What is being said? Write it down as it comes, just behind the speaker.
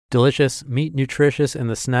Delicious, meat nutritious, and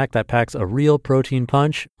the snack that packs a real protein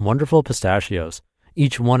punch, Wonderful Pistachios.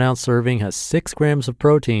 Each 1 ounce serving has 6 grams of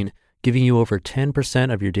protein, giving you over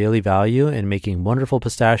 10% of your daily value and making Wonderful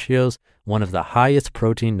Pistachios one of the highest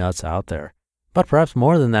protein nuts out there. But perhaps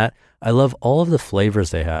more than that, I love all of the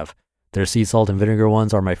flavors they have. Their sea salt and vinegar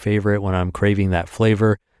ones are my favorite when I'm craving that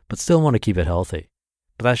flavor, but still want to keep it healthy.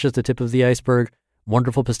 But that's just the tip of the iceberg.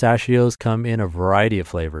 Wonderful Pistachios come in a variety of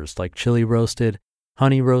flavors like chili roasted,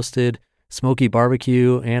 honey roasted, smoky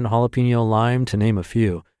barbecue, and jalapeno lime, to name a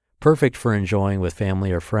few. Perfect for enjoying with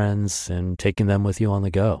family or friends and taking them with you on the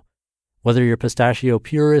go. Whether you're a pistachio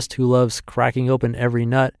purist who loves cracking open every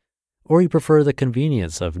nut, or you prefer the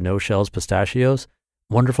convenience of no-shells pistachios,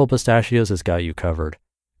 Wonderful Pistachios has got you covered.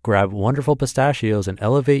 Grab Wonderful Pistachios and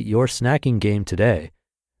elevate your snacking game today.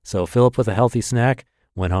 So fill up with a healthy snack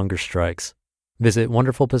when hunger strikes. Visit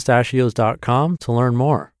wonderfulpistachios.com to learn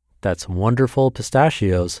more. That's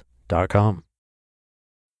wonderfulpistachios.com.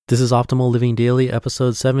 This is Optimal Living Daily,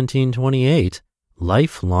 episode 1728,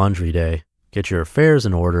 Life Laundry Day. Get your affairs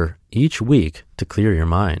in order each week to clear your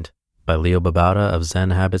mind, by Leo Babauta of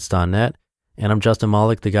ZenHabits.net. And I'm Justin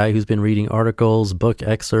Malik, the guy who's been reading articles, book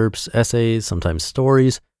excerpts, essays, sometimes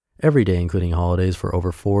stories, every day, including holidays, for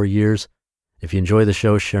over 4 years. If you enjoy the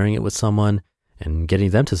show, sharing it with someone and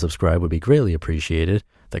getting them to subscribe would be greatly appreciated.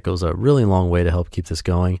 That goes a really long way to help keep this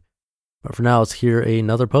going. But for now, let's hear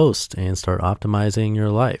another post and start optimizing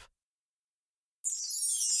your life.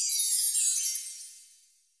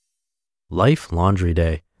 Life Laundry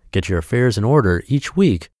Day. Get your affairs in order each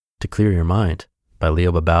week to clear your mind, by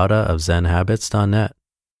Leo Babauta of ZenHabits.net.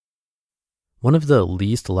 One of the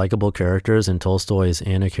least likable characters in Tolstoy's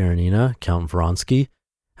Anna Karenina, Count Vronsky,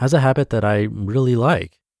 has a habit that I really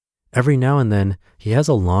like. Every now and then, he has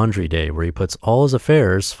a laundry day where he puts all his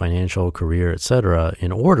affairs, financial, career, etc.,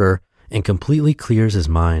 in order and completely clears his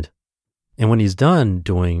mind. And when he's done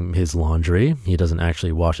doing his laundry, he doesn't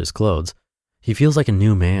actually wash his clothes. He feels like a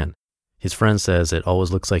new man. His friend says it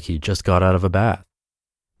always looks like he just got out of a bath.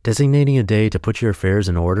 Designating a day to put your affairs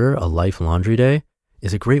in order, a life laundry day,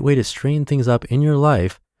 is a great way to straighten things up in your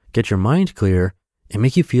life, get your mind clear, and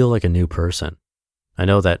make you feel like a new person. I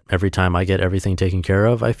know that every time I get everything taken care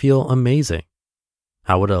of, I feel amazing.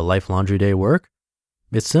 How would a life laundry day work?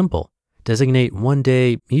 It's simple. Designate one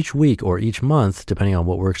day each week or each month, depending on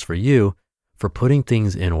what works for you, for putting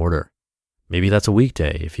things in order. Maybe that's a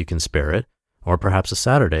weekday if you can spare it, or perhaps a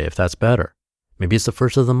Saturday if that's better. Maybe it's the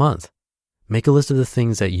first of the month. Make a list of the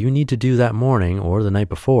things that you need to do that morning or the night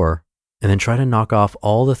before, and then try to knock off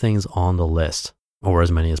all the things on the list, or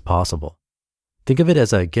as many as possible. Think of it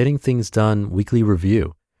as a getting things done weekly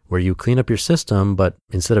review, where you clean up your system, but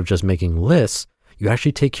instead of just making lists, you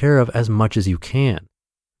actually take care of as much as you can.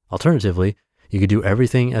 Alternatively, you could do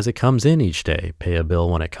everything as it comes in each day, pay a bill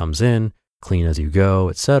when it comes in, clean as you go,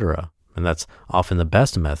 etc. And that's often the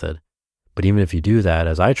best method. But even if you do that,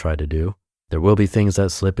 as I try to do, there will be things that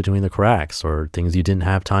slip between the cracks or things you didn't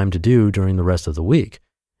have time to do during the rest of the week.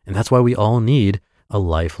 And that's why we all need a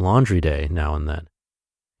life laundry day now and then.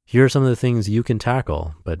 Here are some of the things you can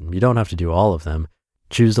tackle, but you don't have to do all of them.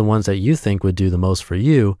 Choose the ones that you think would do the most for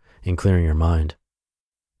you in clearing your mind.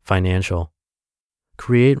 Financial.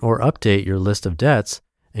 Create or update your list of debts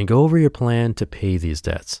and go over your plan to pay these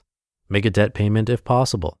debts. Make a debt payment if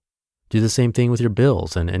possible. Do the same thing with your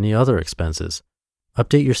bills and any other expenses.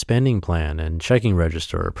 Update your spending plan and checking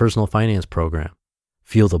register or personal finance program.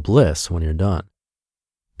 Feel the bliss when you're done.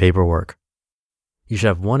 Paperwork. You should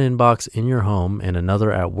have one inbox in your home and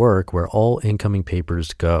another at work where all incoming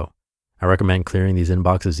papers go. I recommend clearing these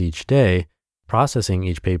inboxes each day, processing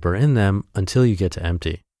each paper in them until you get to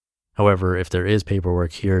empty. However, if there is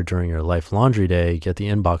paperwork here during your life laundry day, get the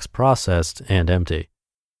inbox processed and empty.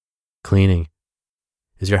 Cleaning.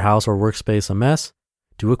 Is your house or workspace a mess?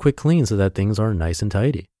 Do a quick clean so that things are nice and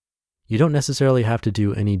tidy. You don't necessarily have to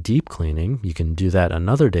do any deep cleaning. You can do that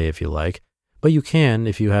another day if you like, but you can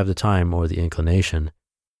if you have the time or the inclination.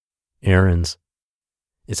 Errands.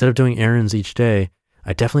 Instead of doing errands each day,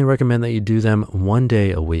 I definitely recommend that you do them one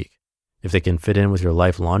day a week. If they can fit in with your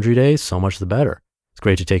life laundry day, so much the better. It's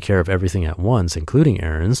great to take care of everything at once, including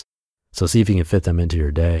errands, so see if you can fit them into your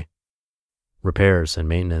day. Repairs and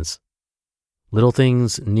maintenance. Little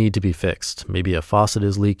things need to be fixed. Maybe a faucet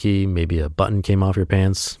is leaky, maybe a button came off your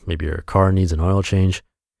pants, maybe your car needs an oil change,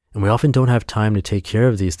 and we often don't have time to take care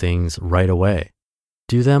of these things right away.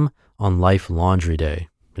 Do them on Life Laundry Day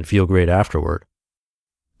and feel great afterward.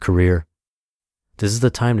 Career. This is the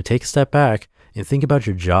time to take a step back and think about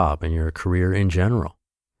your job and your career in general.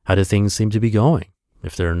 How do things seem to be going?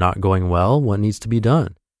 If they're not going well, what needs to be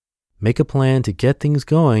done? Make a plan to get things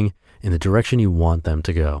going in the direction you want them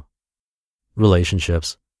to go.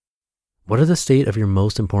 Relationships. What are the state of your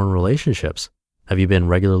most important relationships? Have you been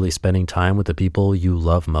regularly spending time with the people you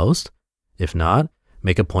love most? If not,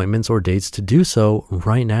 make appointments or dates to do so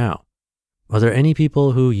right now. Are there any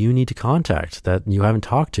people who you need to contact that you haven't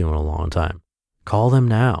talked to in a long time? Call them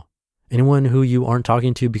now. Anyone who you aren't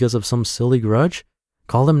talking to because of some silly grudge?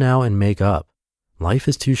 Call them now and make up. Life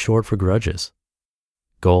is too short for grudges.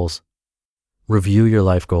 Goals. Review your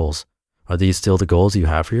life goals. Are these still the goals you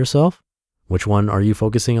have for yourself? Which one are you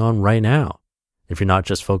focusing on right now? If you're not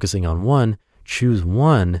just focusing on one, choose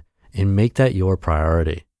one and make that your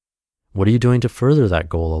priority. What are you doing to further that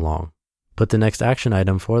goal along? Put the next action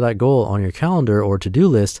item for that goal on your calendar or to-do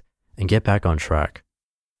list and get back on track.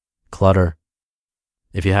 Clutter.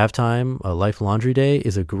 If you have time, a life laundry day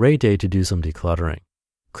is a great day to do some decluttering.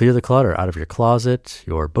 Clear the clutter out of your closet,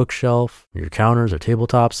 your bookshelf, your counters or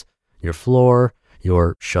tabletops, your floor,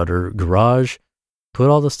 your shuttered garage. Put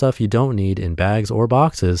all the stuff you don't need in bags or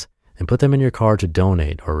boxes and put them in your car to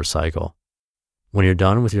donate or recycle. When you're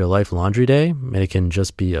done with your life laundry day, and it can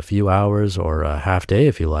just be a few hours or a half day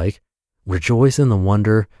if you like, rejoice in the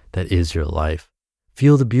wonder that is your life.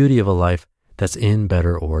 Feel the beauty of a life that's in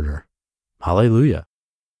better order. Hallelujah.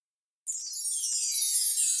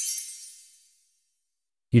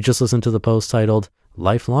 You just listened to the post titled,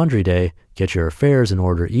 Life Laundry Day, Get Your Affairs in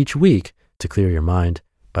Order Each Week to Clear Your Mind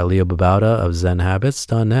by Leo Babauta of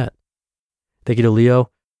ZenHabits.net. Thank you to Leo.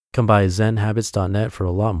 Come by ZenHabits.net for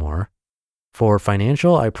a lot more. For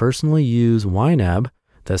financial, I personally use YNAB,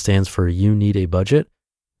 that stands for You Need a Budget.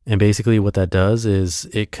 And basically what that does is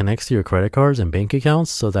it connects to your credit cards and bank accounts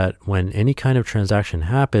so that when any kind of transaction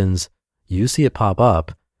happens, you see it pop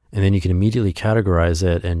up and then you can immediately categorize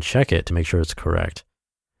it and check it to make sure it's correct.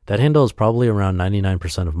 That handles probably around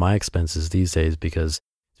 99% of my expenses these days because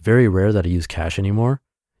it's very rare that I use cash anymore.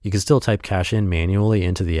 You can still type cash in manually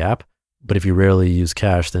into the app, but if you rarely use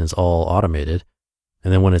cash, then it's all automated.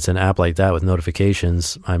 And then when it's an app like that with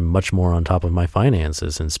notifications, I'm much more on top of my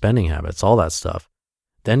finances and spending habits, all that stuff.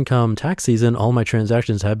 Then come tax season, all my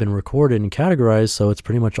transactions have been recorded and categorized, so it's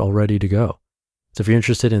pretty much all ready to go. So if you're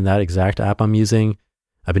interested in that exact app I'm using,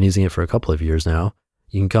 I've been using it for a couple of years now.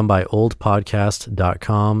 You can come by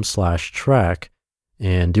oldpodcast.com/track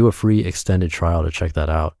and do a free extended trial to check that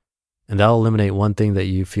out. And that'll eliminate one thing that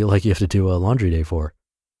you feel like you have to do a laundry day for.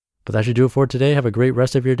 But that should do it for today. Have a great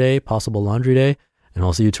rest of your day, possible laundry day, and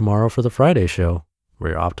I'll see you tomorrow for the Friday show,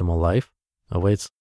 where your optimal life awaits.